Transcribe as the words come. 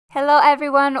Hello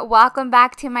everyone, welcome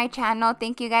back to my channel.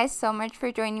 Thank you guys so much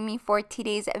for joining me for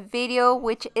today's video,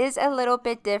 which is a little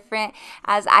bit different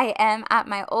as I am at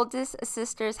my oldest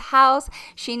sister's house.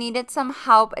 She needed some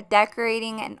help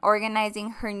decorating and organizing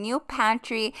her new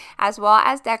pantry, as well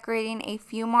as decorating a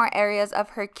few more areas of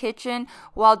her kitchen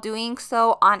while doing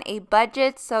so on a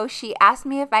budget. So she asked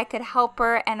me if I could help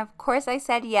her, and of course I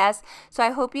said yes. So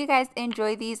I hope you guys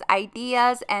enjoy these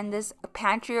ideas and this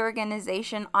pantry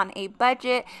organization on a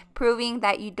budget, proving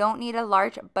that you don't need a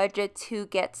large budget to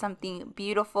get something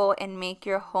beautiful and make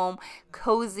your home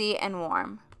cozy and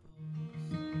warm.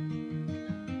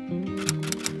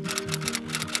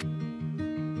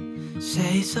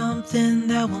 Say something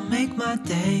that will make my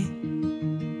day.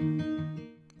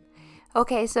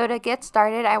 Okay, so to get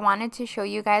started, I wanted to show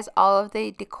you guys all of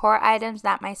the decor items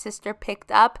that my sister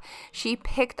picked up. She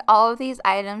picked all of these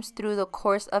items through the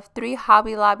course of 3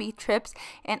 Hobby Lobby trips,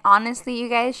 and honestly, you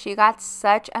guys, she got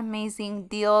such amazing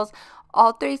deals.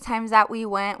 All 3 times that we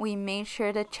went, we made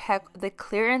sure to check the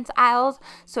clearance aisles.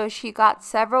 So she got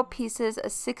several pieces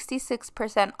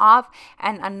 66% off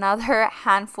and another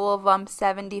handful of them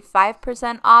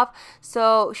 75% off.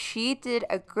 So she did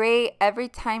a great. Every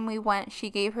time we went, she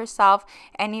gave herself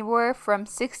anywhere from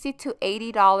 $60 to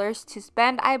 $80 to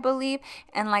spend, I believe.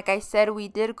 And like I said, we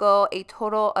did go a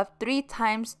total of 3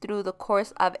 times through the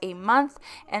course of a month.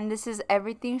 And this is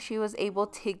everything she was able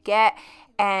to get,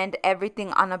 and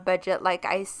everything on a budget, like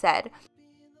I said.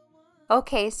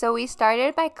 Okay, so we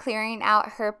started by clearing out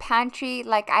her pantry.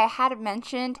 Like I had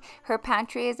mentioned, her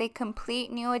pantry is a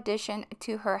complete new addition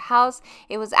to her house.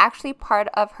 It was actually part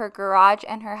of her garage,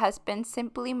 and her husband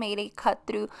simply made a cut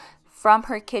through from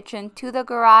her kitchen to the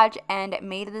garage and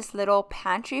made this little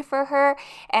pantry for her.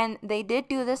 And they did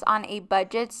do this on a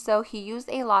budget, so he used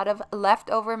a lot of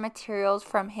leftover materials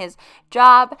from his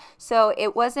job, so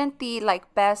it wasn't the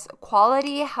best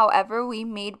quality. However, we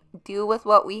made do with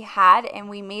what we had and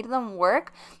we made them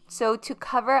work. So to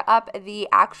cover up the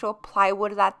actual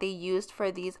plywood that they used for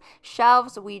these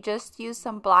shelves, we just used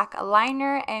some black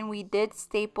liner and we did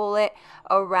staple it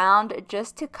around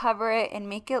just to cover it and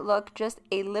make it look just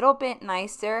a little bit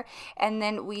nicer. And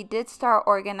then we did start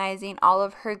organizing all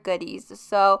of her goodies.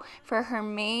 So for her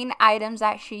main items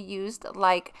that she used,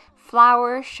 like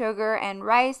flour, sugar, and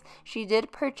rice, she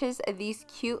did purchase these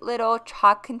cute little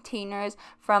chalk containers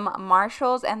from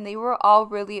Marshall's, and they were all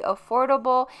really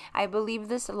affordable. I believe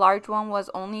this large one was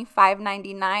only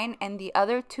 $5.99 and the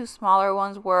other 2 smaller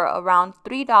ones were around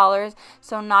 $3,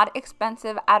 so not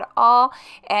expensive at all.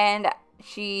 And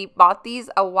she bought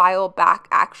these a while back,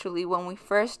 actually, when we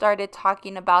first started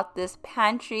talking about this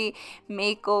pantry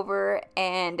makeover.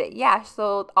 And yeah,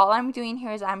 so all I'm doing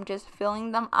here is I'm just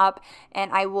filling them up,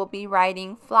 and I will be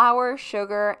writing flour,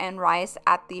 sugar, and rice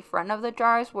at the front of the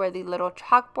jars where the little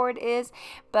chalkboard is.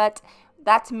 But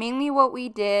that's mainly what we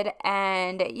did,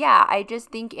 and yeah, I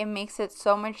just think it makes it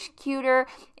so much cuter.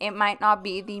 It might not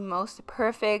be the most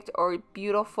perfect or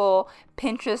beautiful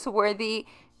Pinterest worthy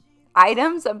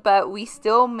items, but we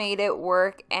still made it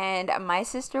work, and my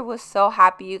sister was so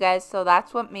happy, you guys. So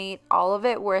that's what made all of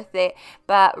it worth it.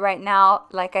 But right now,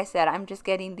 like I said, I'm just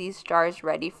getting these jars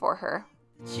ready for her.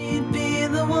 She'd be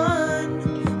the one.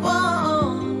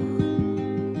 Whoa.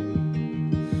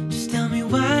 Just tell me,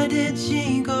 why did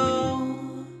she go?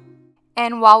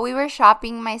 And while we were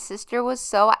shopping, my sister was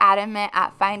so adamant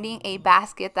at finding a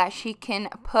basket that she can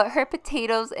put her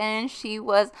potatoes in. She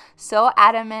was so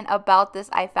adamant about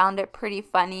this. I found it pretty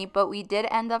funny, but we did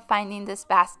end up finding this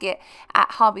basket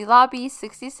at Hobby Lobby,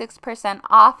 66%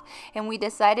 off, and we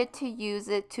decided to use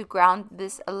it to ground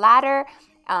this ladder.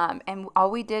 And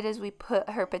all we did is we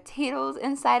put her potatoes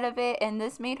inside of it, and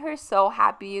this made her so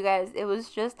happy, you guys. It was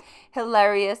just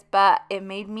hilarious, but it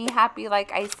made me happy.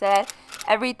 Like I said,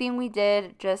 everything we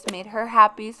did just made her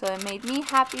happy, so it made me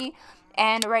happy.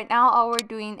 And right now, all we're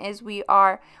doing is we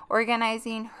are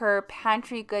organizing her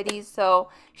pantry goodies. So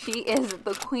she is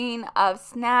the queen of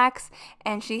snacks,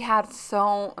 and she had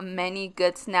so many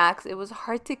good snacks. It was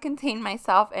hard to contain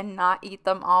myself and not eat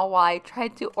them all while I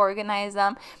tried to organize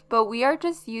them. But we are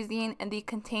just using the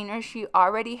containers she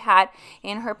already had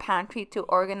in her pantry to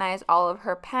organize all of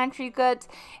her pantry goods.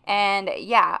 And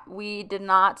yeah, we did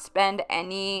not spend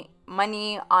any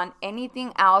money on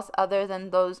anything else other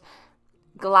than those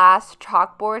glass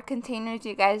chalkboard containers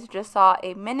you guys just saw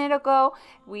a minute ago.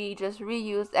 We just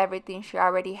reused everything she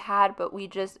already had, but we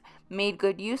just made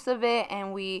good use of it,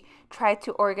 and we tried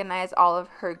to organize all of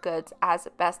her goods as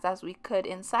best as we could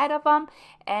inside of them,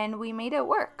 and we made it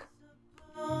work.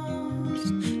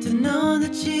 To know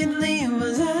that she'd leave,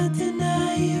 was I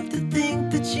tonight? To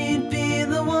think that she'd be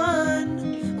the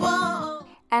one. Whoa.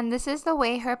 And this is the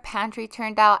way her pantry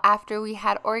turned out after we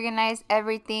had organized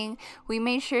everything. We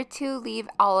made sure to leave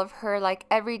all of her like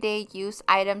everyday use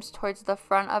items towards the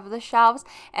front of the shelves,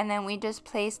 and then we just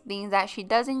placed things that she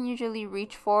doesn't usually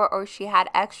reach for or she had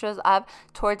extras of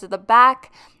towards the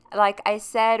back. Like I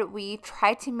said, we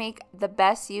tried to make the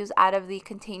best use out of the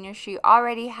containers she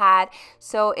already had.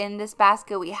 So in this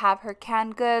basket, we have her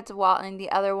canned goods, while in the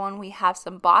other one, we have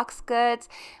some box goods.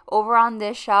 Over on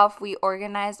this shelf, we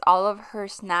organized all of her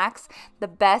snacks the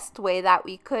best way that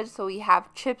we could. So we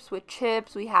have chips with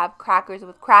chips, we have crackers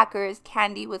with crackers,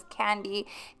 candy with candy,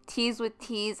 teas with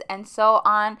teas, and so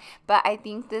on. But I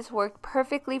think this worked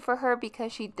perfectly for her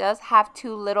because she does have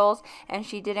two littles and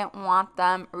she didn't want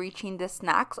them reaching the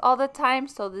snacks all the time.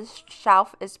 So this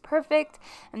shelf is perfect.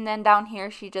 And then down here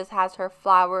she just has her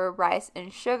flour, rice,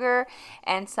 and sugar,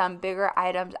 and some bigger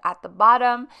items at the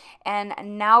bottom. And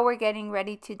now we're getting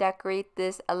ready to decorate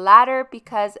this ladder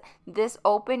because this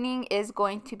opening is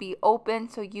going to be open,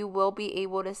 so you will be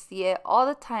able to see it all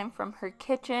the time from her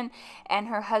kitchen. And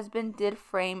her husband did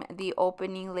frame the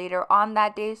opening later on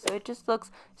that day, so it just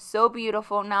looks so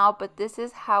beautiful now. But this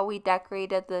is how we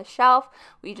decorated the shelf.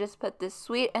 We just put this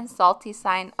sweet and salty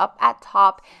sign up at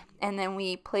top, and then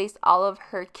we placed all of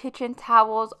her kitchen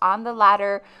towels on the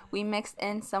ladder. We mixed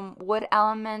in some wood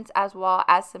elements as well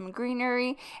as some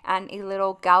greenery and a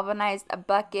little galvanized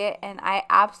bucket, and I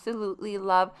absolutely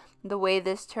love the way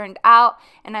this turned out.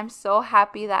 And I'm so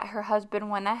happy that her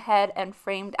husband went ahead and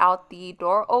framed out the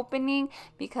door opening,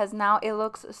 because now it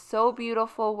looks so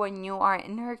beautiful when you are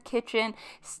in her kitchen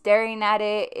staring at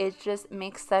it. It just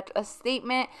makes such a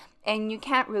statement, and you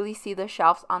can't really see the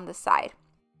shelves on the side.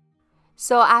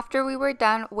 So after we were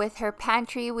done with her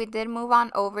pantry, we did move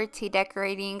on over to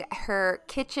decorating her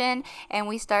kitchen, and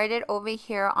we started over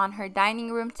here on her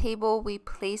dining room table. We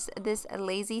placed this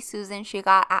Lazy Susan she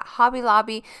got at Hobby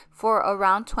Lobby for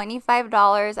around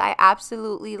 $25. I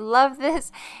absolutely love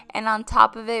this. And on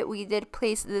top of it, we did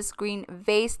place this green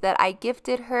vase that I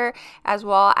gifted her, as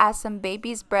well as some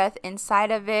baby's breath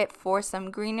inside of it for some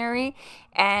greenery.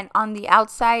 And on the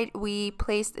outside, we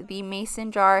placed the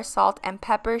mason jar salt and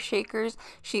pepper shakers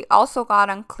she also got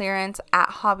on clearance at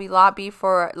Hobby Lobby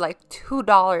for like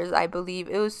 $2, I believe.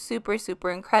 It was super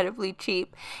incredibly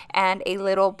cheap. And a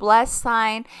little bless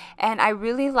sign. And I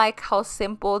really like how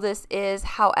simple this is.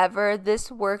 However,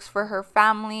 this works for her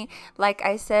family. Like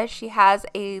I said, she has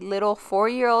a little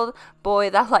 4-year-old boy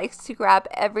that likes to grab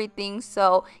everything,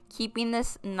 so keeping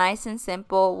this nice and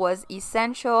simple was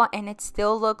essential, and it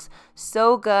still looks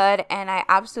so good, and I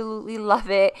absolutely love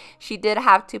it. She did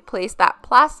have to place that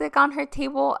plastic on her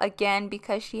table again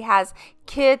because she has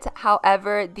kids.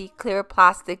 However, the clear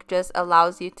plastic just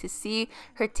allows you to see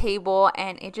her table,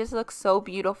 and it just looks so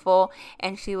beautiful,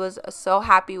 and she was so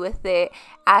happy with it,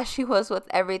 as she was with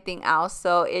everything else.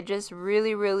 So it just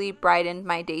really brightened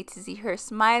my day to see her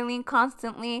smiling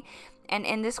constantly. And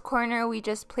in this corner, we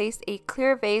just placed a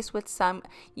clear vase with some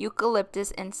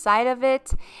eucalyptus inside of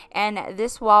it. And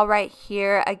this wall right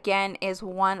here, again, is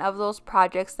one of those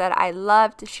projects that I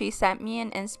loved. She sent me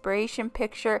an inspiration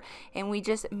picture, and we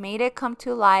just made it come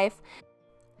to life.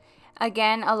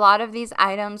 Again, a lot of these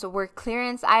items were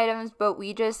clearance items, but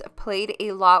we just played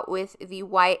a lot with the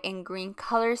white and green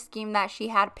color scheme that she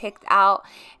had picked out.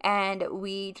 And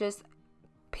we just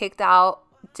picked out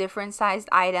different sized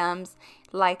items,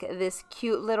 like this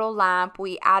cute little lamp.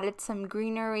 We added some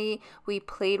greenery, we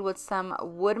played with some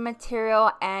wood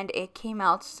material, and it came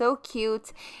out so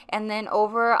cute. And then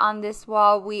over on this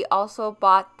wall, we also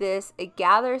bought this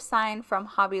gather sign from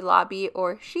Hobby Lobby,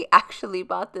 or she actually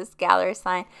bought this gather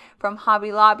sign from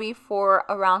Hobby Lobby for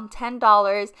around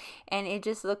 $10, and it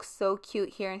just looks so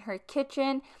cute here in her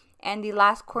kitchen. And the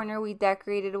last corner we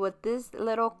decorated with this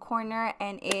little corner,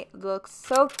 and it looks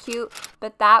so cute.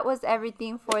 But that was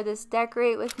everything for this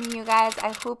decorate with me, you guys.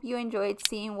 I hope you enjoyed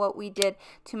seeing what we did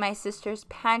to my sister's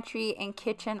pantry and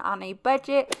kitchen on a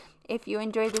budget. If you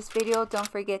enjoyed this video, don't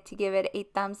forget to give it a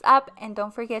thumbs up, and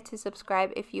don't forget to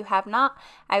subscribe if you have not.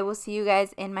 I will see you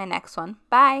guys in my next one.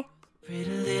 Bye. Pretty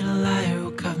little liar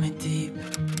who cut